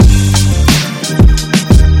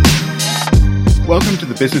Welcome to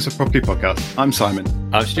the Business of Property podcast. I'm Simon.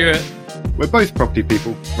 I'm Stuart. We're both property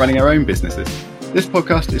people running our own businesses. This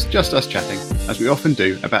podcast is just us chatting, as we often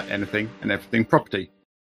do, about anything and everything property.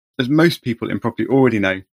 As most people in property already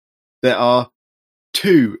know, there are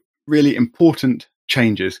two really important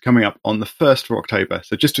changes coming up on the 1st of October,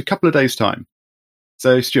 so just a couple of days' time.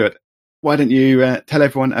 So, Stuart, why don't you tell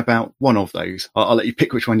everyone about one of those? I'll let you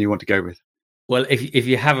pick which one you want to go with. Well, if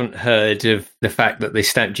you haven't heard of the fact that the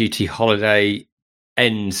stamp duty holiday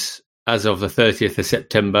ends as of the 30th of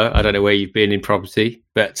September, I don't know where you've been in property,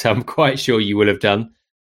 but I'm quite sure you will have done.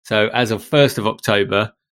 So as of 1st of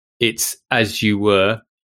October, it's as you were.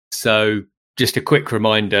 So just a quick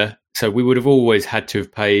reminder. So we would have always had to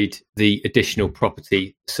have paid the additional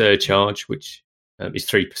property surcharge, which is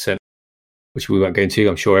 3%, which we won't go into.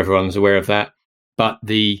 I'm sure everyone's aware of that. But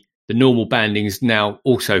the normal bandings now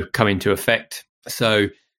also come into effect. So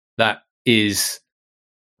that is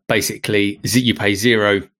basically you pay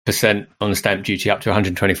 0% on the stamp duty up to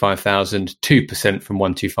 125,000, 2% from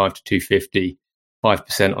 125 to 250,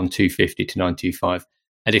 5% on 250 to 925.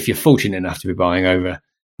 And if you're fortunate enough to be buying over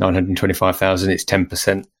 925,000, it's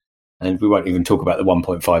 10%. And we won't even talk about the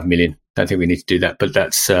 1.5 million. Don't think we need to do that, but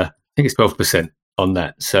that's I think it's 12% on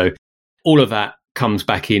that. So all of that comes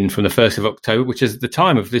back in from the 1st of October, which is the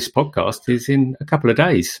time of this podcast is in a couple of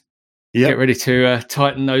days. Yep. Get ready to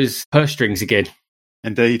tighten those purse strings again.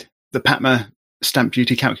 Indeed. The PATMA stamp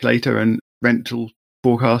duty calculator and rental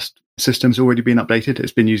forecast system's already been updated.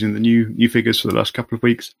 It's been using the new figures for the last couple of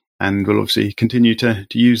weeks, and we'll obviously continue to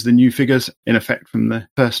use the new figures in effect from the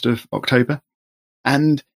 1st of October.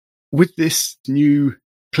 And with this new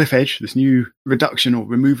cliff edge, this new reduction or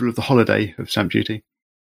removal of the holiday of stamp duty,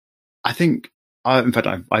 I think, I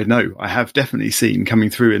know, I have definitely seen coming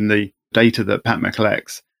through in the data that PATMA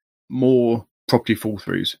collects more property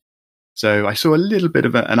fall-throughs. So I saw a little bit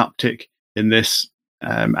of an uptick in this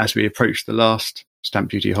as we approached the last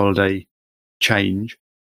stamp duty holiday change.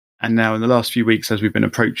 And now in the last few weeks, as we've been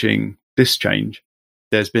approaching this change,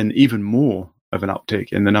 there's been even more of an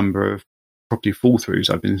uptick in the number of property fall-throughs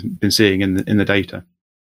I've been seeing in the data.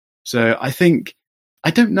 So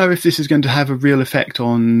I don't know if this is going to have a real effect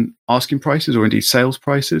on asking prices or indeed sales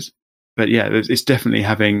prices. But yeah, it's definitely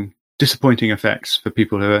having disappointing effects for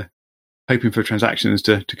people who are hoping for transactions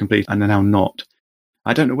to complete and are now not.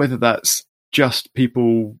 I don't know whether that's just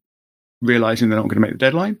people realizing they're not going to make the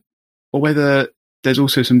deadline, or whether there's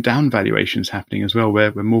also some down valuations happening as well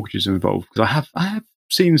where mortgages are involved. Because I have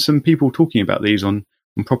seen some people talking about these on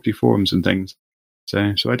property forums and things.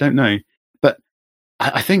 So I don't know. But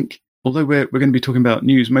I think, although we're going to be talking about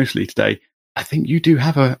news mostly today, I think you do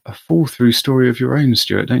have a fall-through story of your own,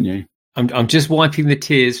 Stuart, don't you? I'm just wiping the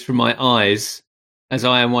tears from my eyes, as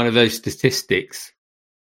I am one of those statistics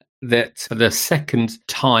that for the second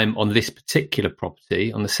time on this particular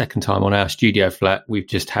property, on the second time on our studio flat, we've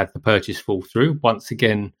just had the purchase fall through. Once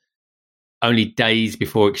again, only days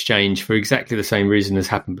before exchange for exactly the same reason as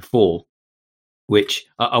happened before, which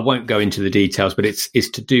I won't go into the details, but it's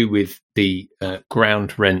to do with the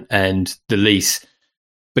ground rent and the lease.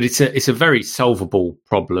 But it's a very solvable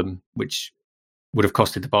problem, which would have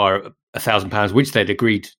costed the buyer £1,000, which they'd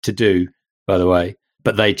agreed to do, by the way,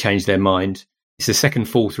 but they changed their mind. It's the second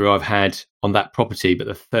fall through I've had on that property, but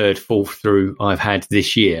the third fall through I've had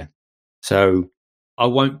this year. So I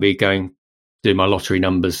won't be going to do my lottery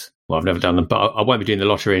numbers. Well, I've never done them, but I won't be doing the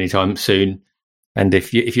lottery anytime soon. And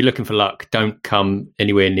if you're looking for luck, don't come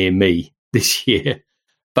anywhere near me this year.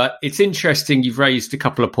 But it's interesting, you've raised a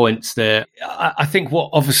couple of points there. I think what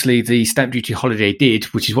obviously the stamp duty holiday did,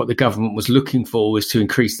 which is what the government was looking for, was to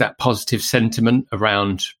increase that positive sentiment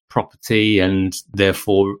around property and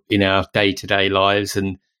therefore in our day-to-day lives.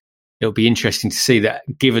 And it'll be interesting to see that,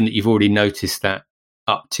 given that you've already noticed that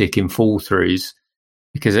uptick in fall-throughs,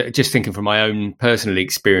 because just thinking from my own personal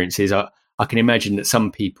experiences, I can imagine that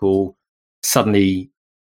some people suddenly,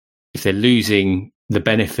 if they're losing the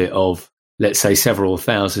benefit of, let's say, several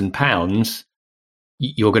 £1,000s,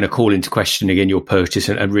 you're going to call into question again your purchase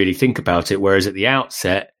and really think about it. Whereas at the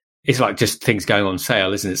outset, it's like just things going on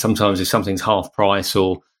sale, isn't it? Sometimes if something's half price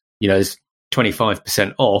or, there's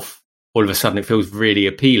 25% off, all of a sudden it feels really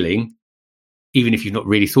appealing, even if you've not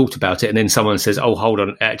really thought about it. And then someone says, oh, hold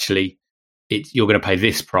on, actually, you're going to pay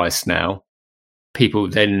this price now. People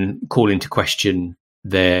then call into question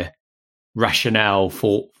their rationale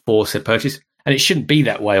for said purchase. And it shouldn't be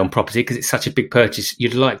that way on property because it's such a big purchase.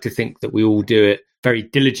 You'd like to think that we all do it very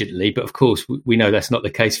diligently, but of course we know that's not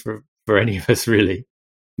the case for any of us, really.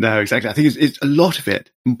 No, exactly. I think it's a lot of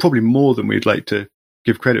it, and probably more than we'd like to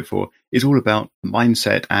give credit for, is all about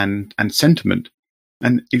mindset and sentiment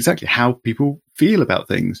and exactly how people feel about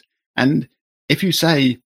things. And if you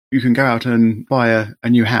say you can go out and buy a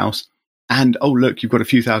new house and, oh, look, you've got a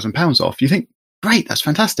few £1,000s off, you think, great, that's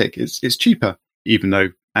fantastic. It's cheaper, even though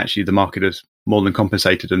actually the market has more than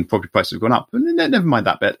compensated and property prices have gone up. And never mind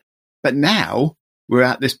that bit. But now we're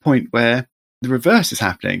at this point where the reverse is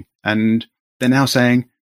happening. And they're now saying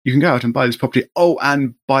you can go out and buy this property. Oh,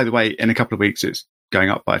 and by the way, in a couple of weeks, it's going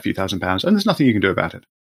up by a few £1,000s and there's nothing you can do about it.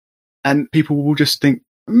 And people will just think,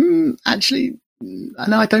 actually,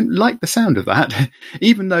 no, I don't like the sound of that.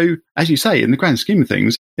 Even though, as you say, in the grand scheme of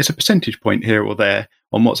things, it's a percentage point here or there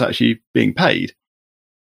on what's actually being paid.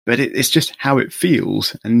 But it's just how it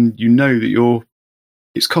feels. And you know that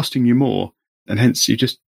it's costing you more. And hence you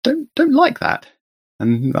just don't like that.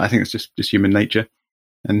 And I think it's just human nature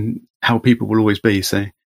and how people will always be. So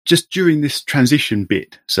just during this transition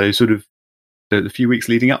bit, so sort of the few weeks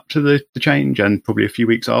leading up to the change and probably a few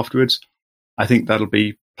weeks afterwards, I think that'll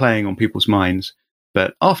be playing on people's minds.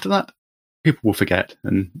 But after that, people will forget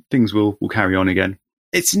and things will carry on again.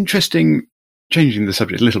 It's interesting, changing the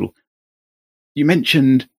subject a little. You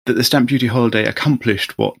mentioned that the stamp duty holiday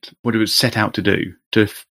accomplished what it was set out to do, to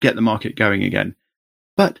get the market going again.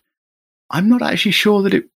 But I'm not actually sure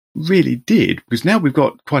that it really did, because now we've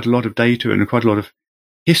got quite a lot of data and quite a lot of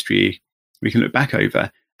history we can look back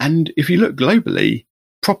over. And if you look globally,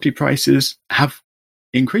 property prices have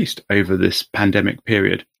increased over this pandemic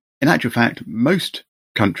period. In actual fact, most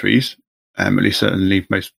countries, at least certainly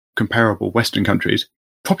most comparable Western countries,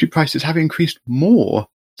 property prices have increased more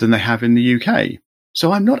than they have in the UK.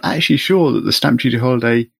 So I'm not actually sure that the stamp duty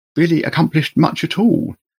holiday really accomplished much at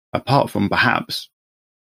all, apart from perhaps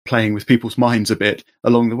playing with people's minds a bit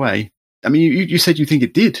along the way. I mean, you said you think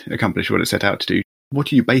it did accomplish what it set out to do.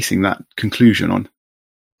 What are you basing that conclusion on?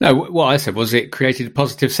 No, what I said was it created a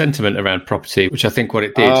positive sentiment around property, which I think what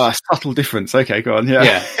it did. Subtle difference. Okay, go on.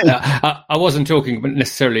 Yeah. I wasn't talking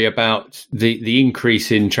necessarily about the increase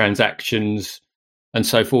in transactions and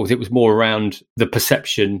so forth. It was more around the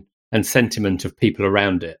perception and sentiment of people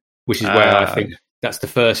around it, which is where I think that's the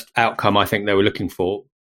first outcome I think they were looking for.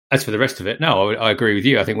 As for the rest of it, no, I agree with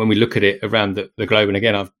you. I think when we look at it around the globe, and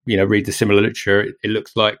again, I've read the similar literature, it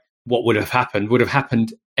looks like what would have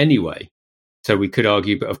happened anyway. So we could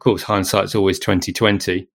argue, but of course, hindsight's always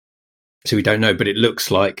 20/20. So we don't know, but it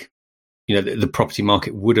looks like, the property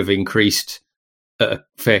market would have increased at a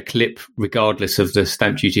fair clip regardless of the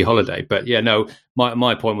stamp duty holiday. But yeah, no,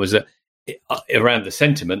 my point was that around the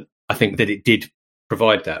sentiment, I think that it did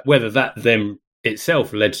provide that. Whether that then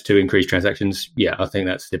itself led to increased transactions, yeah, I think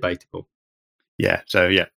that's debatable. Yeah. So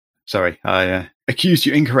yeah, sorry, I accused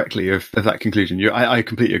you incorrectly of that conclusion. I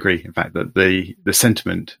completely agree. In fact, that the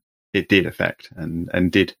sentiment it did affect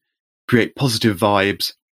and did create positive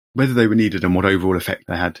vibes. Whether they were needed and what overall effect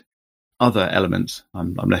they had, other elements,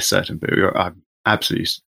 I'm less certain. But I'm absolutely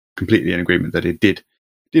completely in agreement that it did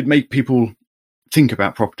make people think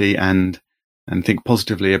about property and think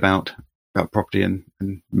positively about property and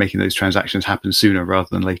making those transactions happen sooner rather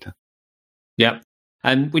than later. Yeah.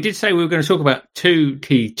 And we did say we were going to talk about two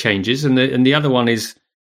key changes, and the other one is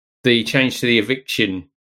the change to the eviction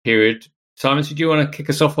period. Simon, so do you want to kick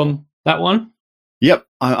us off on that one? Yep.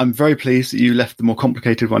 I'm very pleased that you left the more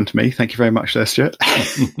complicated one to me. Thank you very much there, Stuart.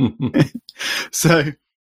 So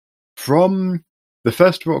from the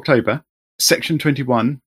 1st of October, Section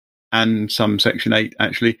 21 and some Section 8,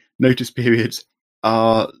 actually, notice periods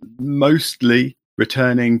are mostly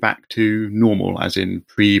returning back to normal, as in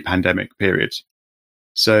pre-pandemic periods.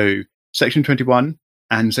 So Section 21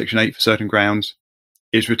 and Section 8 for certain grounds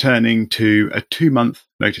is returning to a 2-month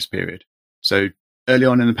notice period. So early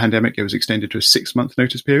on in the pandemic, it was extended to a 6-month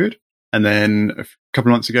notice period. And then a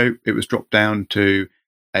couple of months ago, it was dropped down to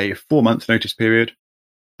a 4-month notice period.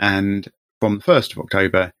 And from the 1st of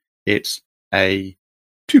October, it's a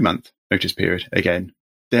 2-month notice period again.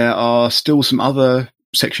 There are still some other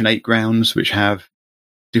Section 8 grounds which have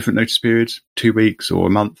different notice periods, 2 weeks or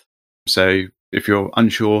a month. So if you're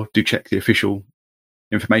unsure, do check the official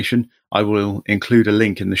information. I will include a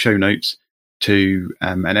link in the show notes to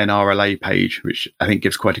an NRLA page, which I think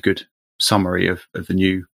gives quite a good summary of the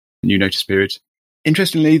new notice periods.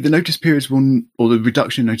 Interestingly, the notice periods or the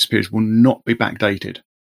reduction in notice periods will not be backdated.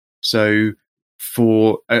 So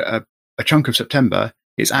for a chunk of September,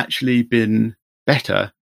 it's actually been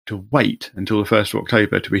better to wait until the 1st of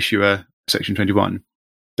October to issue a Section 21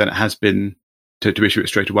 than it has been to issue it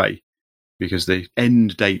straight away, because the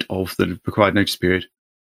end date of the required notice period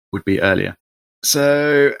would be earlier.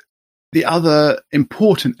 So the other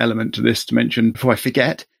important element to this to mention before I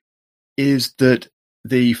forget is that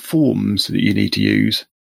the forms that you need to use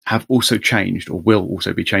have also changed or will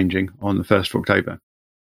also be changing on the 1st of October.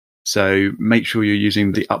 So make sure you're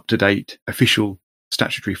using the up-to-date official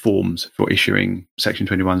statutory forms for issuing Section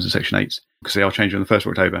 21s and Section 8s, because they are changing on the 1st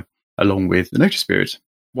of October, along with the notice periods.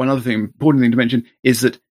 One other important thing to mention is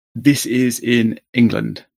that this is in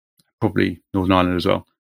England, probably Northern Ireland as well,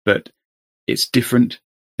 but it's different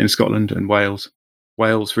in Scotland and Wales.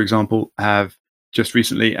 Wales, for example, have just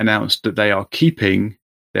recently announced that they are keeping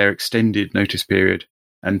their extended notice period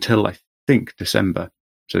until, I think, December.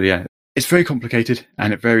 So, yeah, it's very complicated,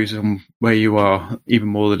 and it varies on where you are even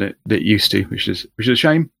more than it used to, which is a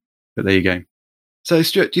shame, but there you go. So,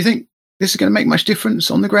 Stuart, do you think this is going to make much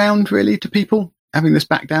difference on the ground, really, to people, having this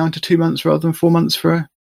back down to 2 months rather than 4 months for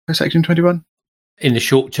Section 21? In the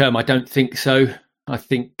short term, I don't think so. I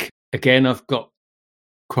think, again, I've got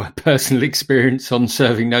quite personal experience on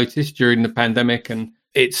serving notice during the pandemic, and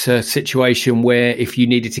it's a situation where if you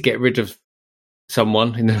needed to get rid of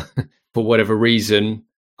someone for whatever reason,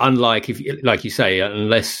 unlike if, like you say,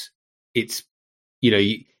 unless it's,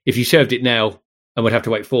 if you served it now and would have to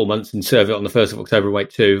wait 4 months and serve it on the 1st of October and wait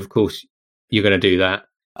 2, of course, you're going to do that.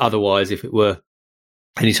 Otherwise, if it were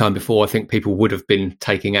any time before, I think people would have been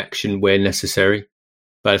taking action where necessary.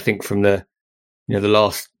 But I think from the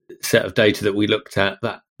last set of data that we looked at,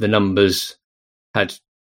 that the numbers had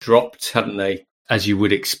dropped, hadn't they, as you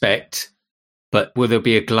would expect. But will there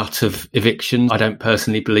be a glut of evictions? I don't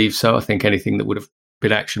personally believe so. I think anything that would have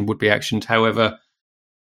been actioned would be actioned. However,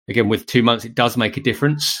 again, with 2 months, it does make a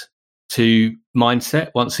difference to mindset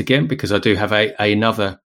once again, because I do have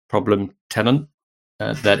another problem tenant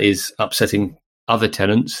that is upsetting other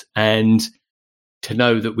tenants, and to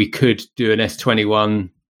know that we could do an S21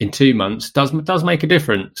 in 2 months does make a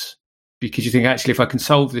difference, because you think, actually, if I can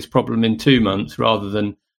solve this problem in 2 months rather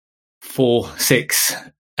than 4, 6,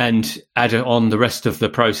 and add on the rest of the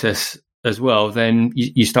process as well, then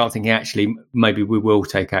you start thinking, actually, maybe we will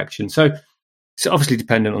take action. So it's obviously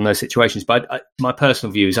dependent on those situations, but my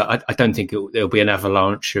personal view is I don't think there'll be an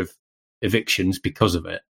avalanche of evictions because of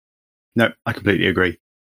it. No, I completely agree.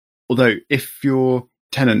 Although if your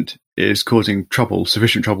tenant is causing trouble,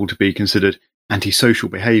 sufficient trouble to be considered antisocial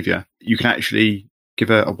behaviour, you can actually give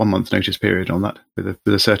a 1 month notice period on that with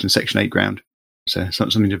a certain Section 8 ground. So it's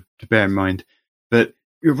not something to bear in mind. But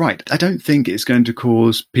you're right. I don't think it's going to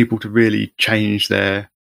cause people to really change their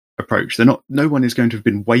approach. No one is going to have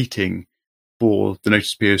been waiting for the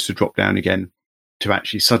notice periods to drop down again to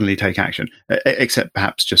actually suddenly take action, except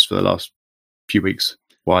perhaps just for the last few weeks,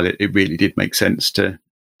 while it really did make sense to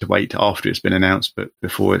wait after it's been announced, but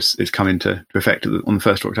before it's come into effect on the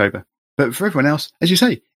 1st of October. But for everyone else, as you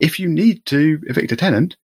say, if you need to evict a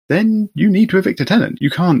tenant, then you need to evict a tenant.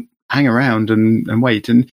 You can't hang around and wait.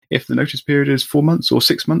 And if the notice period is 4 months or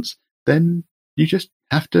 6 months, then you just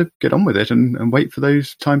have to get on with it and wait for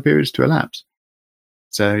those time periods to elapse.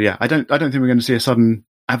 So yeah, I don't think we're going to see a sudden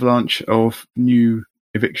avalanche of new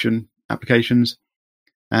eviction applications,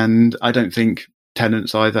 and I don't think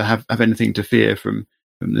tenants either have anything to fear from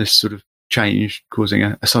this sort of change causing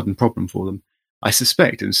a sudden problem for them. I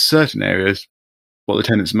suspect in certain areas, what the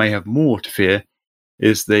tenants may have more to fear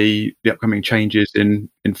is the upcoming changes in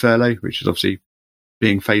furlough, which is obviously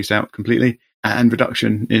being phased out completely, and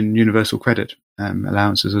reduction in universal credit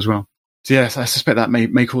allowances as well. So yes, I suspect that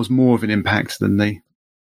may cause more of an impact than the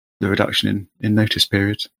reduction in notice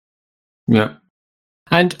periods. Yeah.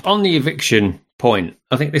 And on the eviction point,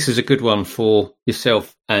 I think this is a good one for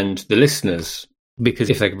yourself and the listeners, because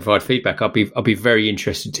if they can provide feedback, I'll be very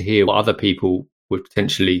interested to hear what other people would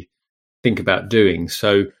potentially think about doing.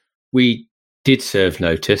 So we did serve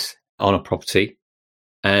notice on a property,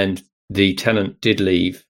 and the tenant did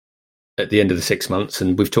leave at the end of the 6 months,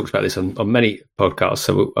 and we've talked about this on many podcasts,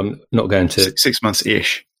 so I'm not going to 6 months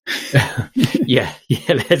ish. yeah,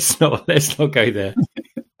 let's not go there.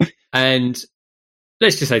 And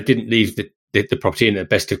let's just say didn't leave the property in the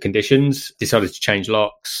best of conditions, decided to change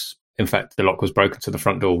locks. In fact, the lock was broken, so the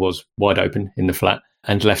front door was wide open in the flat,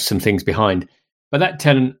 and left some things behind. But that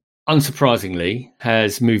tenant, unsurprisingly,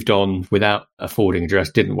 has moved on without a forwarding address,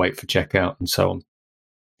 didn't wait for checkout, and so on.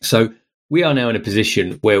 So we are now in a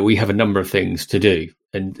position where we have a number of things to do.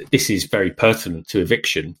 And this is very pertinent to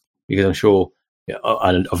eviction, because I'm sure,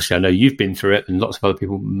 and obviously I know you've been through it, and lots of other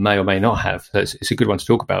people may or may not have. So it's a good one to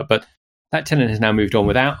talk about. But that tenant has now moved on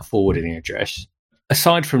without a forwarding address,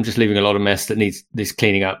 aside from just leaving a lot of mess that needs this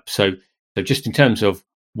cleaning up. So just in terms of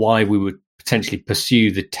why we would potentially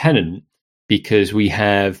pursue the tenant, because we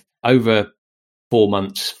have over 4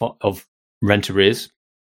 months of rent arrears.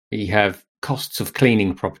 We have costs of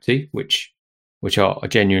cleaning property, which are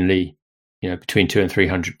genuinely, between £200 and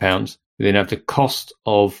 £300. We then have the cost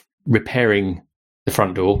of repairing the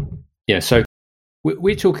front door. So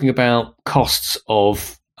we're talking about costs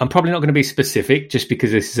of I'm probably not going to be specific just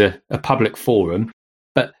because this is a public forum,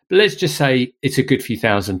 but let's just say it's a good few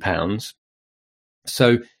 £1,000s.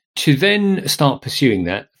 So to then start pursuing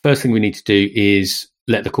that, first thing we need to do is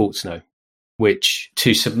let the courts know, which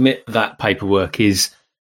to submit that paperwork is,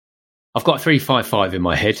 I've got 355 in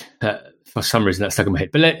my head. For some reason that's stuck in my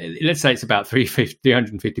head, but let's say it's about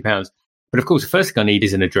 £350. But of course, the first thing I need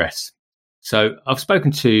is an address. So I've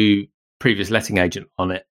spoken to previous letting agent on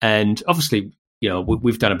it, and obviously,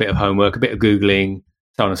 we've done a bit of homework, a bit of Googling,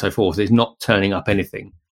 so on and so forth. It's not turning up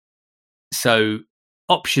anything. So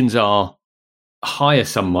options are hire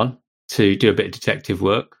someone to do a bit of detective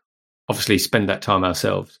work, obviously spend that time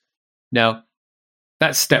ourselves. Now,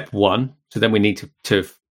 that's step one. So then we need to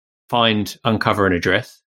uncover an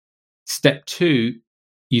address. Step two,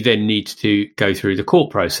 you then need to go through the court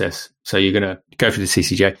process. So you're going to go through the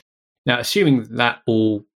CCJ. Now, assuming that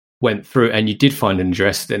all went through and you did find an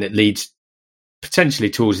address, then it leads potentially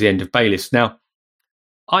towards the end of bailiffs. Now,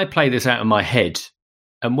 I play this out in my head,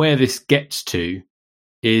 and where this gets to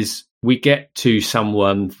is we get to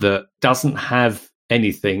someone that doesn't have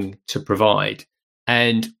anything to provide,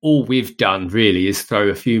 and all we've done really is throw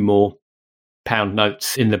a few more pound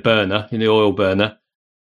notes in the oil burner,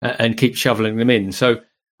 and keep shoveling them in. So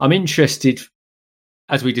I'm interested,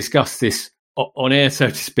 as we discuss this on air, so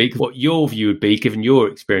to speak, what your view would be given your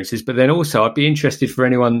experiences. But then also I'd be interested for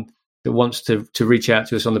anyone that wants to reach out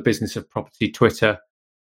to us on the Business of Property Twitter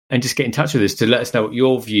and just get in touch with us to let us know what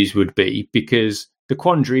your views would be. Because the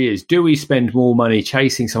quandary is, do we spend more money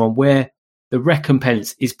chasing someone where the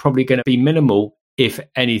recompense is probably going to be minimal, if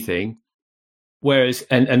anything? Whereas,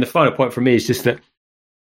 and the final point for me is just that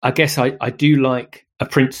I guess I do like a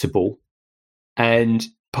principle, and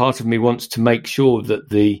part of me wants to make sure that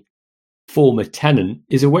the former tenant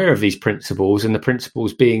is aware of these principles, and the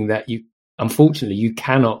principles being that unfortunately you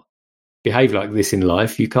cannot behave like this in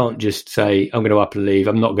life. You can't just say, I'm going to up and leave,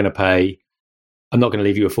 I'm not going to pay, I'm not going to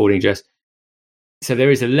leave you a forwarding address. So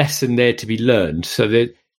there is a lesson there to be learned. So there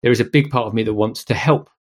is a big part of me that wants to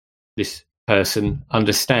help this person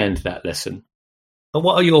understand that lesson. And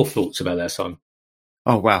what are your thoughts about that, Simon?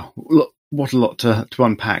 Oh, wow. Look, what a lot to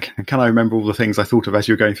unpack. And can I remember all the things I thought of as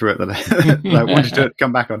you were going through it that I wanted to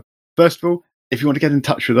come back on? First of all, if you want to get in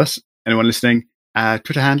touch with us, anyone listening, our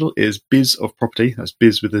Twitter handle is Biz of Property. That's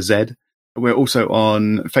Biz with a Z. We're also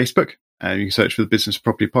on Facebook. You can search for the Business of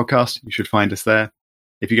Property podcast. You should find us there.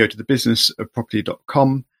 If you go to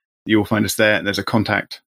thebusinessofproperty.com, you'll find us there. There's a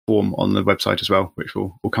contact form on the website as well, which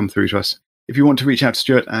will come through to us if you want to reach out to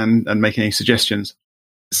Stuart and make any suggestions.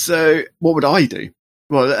 So what would I do?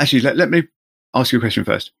 Well, actually, let me ask you a question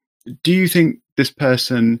first. Do you think this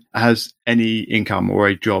person has any income or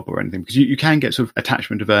a job or anything? Because you can get sort of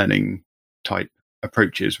attachment of earning type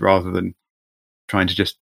approaches rather than trying to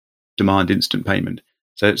just demand instant payment.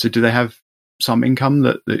 So do they have some income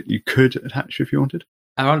that you could attach if you wanted?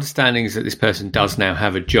 Our understanding is that this person does now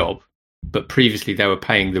have a job, but previously they were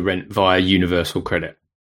paying the rent via Universal Credit.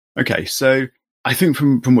 Okay, so I think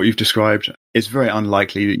from what you've described, it's very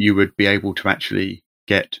unlikely that you would be able to actually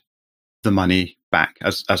get the money back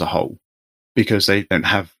as a whole, because they don't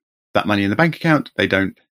have that money in the bank account. They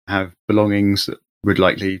don't have belongings that would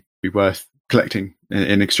likely be worth collecting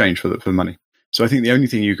in exchange for the money. So I think the only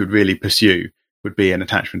thing you could really pursue would be an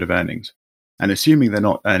attachment of earnings. And assuming they're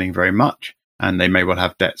not earning very much and they may well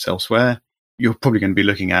have debts elsewhere, you're probably going to be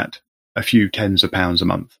looking at a few tens of pounds a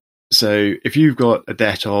month. So if you've got a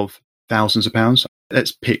debt of thousands of pounds,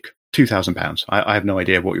 let's pick £2,000. I have no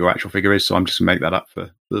idea what your actual figure is, so I'm just going to make that up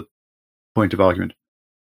for the point of argument.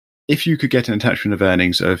 If you could get an attachment of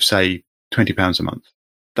earnings of, say, £20 a month,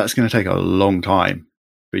 that's going to take a long time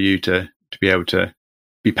for you to be able to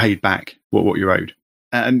be paid back what you're owed.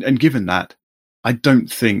 And given that, I don't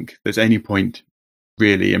think there's any point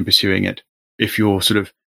really in pursuing it if your sort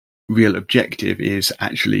of real objective is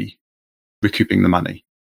actually recouping the money.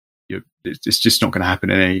 It's just not going to happen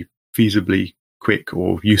in a feasibly quick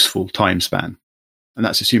or useful time span. And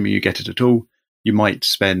that's assuming you get it at all. You might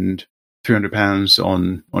spend £300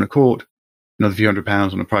 on a court, another few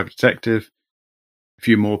 £100 on a private detective, a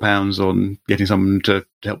few more pounds on getting someone to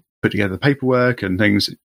help put together the paperwork and things,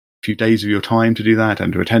 a few days of your time to do that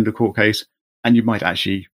and to attend a court case. And you might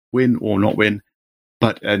actually win or not win,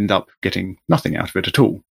 but end up getting nothing out of it at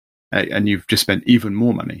all. And you've just spent even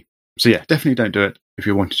more money. So yeah, definitely don't do it if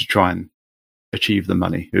you're wanting to try and achieve the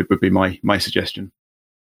money. It would be my suggestion.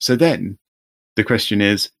 So then the question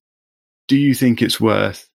is, do you think it's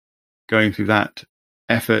worth going through that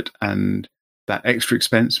effort and that extra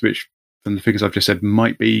expense, which from the figures I've just said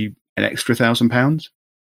might be an extra £1,000,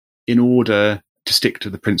 in order to stick to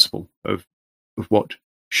the principle of what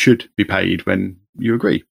should be paid when you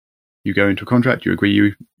agree? You go into a contract, you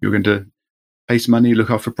agree you're going to pay some money, look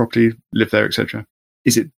after property, live there, etc.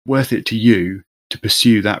 Is it worth it to you to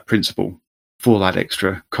pursue that principle for that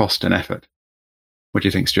extra cost and effort? What do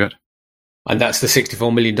you think, Stuart? And that's the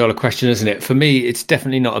 $64 million question, isn't it? For me, it's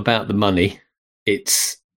definitely not about the money.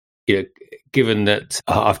 It's, given that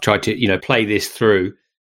I've tried to, play this through,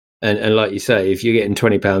 and like you say, if you're getting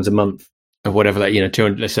 £20 a month or whatever,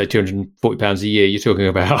 that, let's say £240 a year, you're talking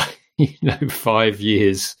about, 5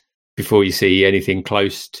 years before you see anything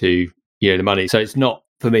close to, the money. So it's not,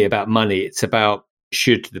 for me, about money. It's about,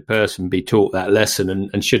 should the person be taught that lesson,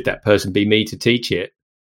 and should that person be me to teach it,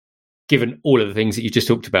 given all of the things that you just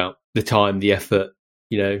talked about, the time, the effort,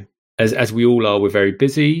 as we all are, we're very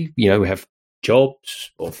busy, we have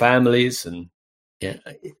jobs or families and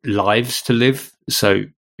lives to live. So,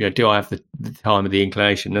 do I have the time or the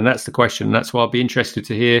inclination? And that's the question. And that's why I'll be interested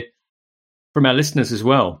to hear from our listeners as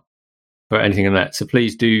well for anything on that. So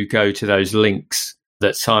please do go to those links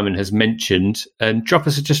that Simon has mentioned and drop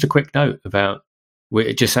us just a quick note about,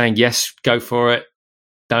 we're just saying, yes, go for it.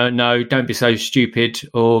 Don't know, don't be so stupid,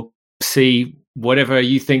 or see whatever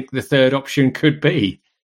you think the third option could be.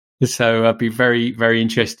 So I'd be very, very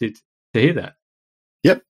interested to hear that.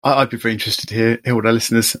 Yep, I'd be very interested to hear what our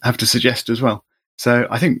listeners have to suggest as well. So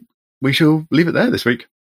I think we shall leave it there this week.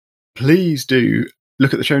 Please do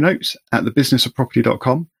look at the show notes at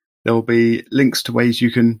thebusinessofproperty.com. There will be links to ways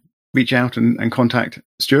you can reach out and contact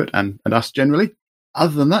Stuart and us generally.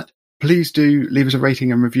 Other than that, please do leave us a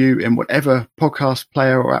rating and review in whatever podcast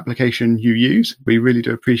player or application you use. We really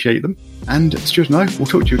do appreciate them. And Stuart and I will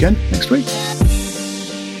talk to you again next week.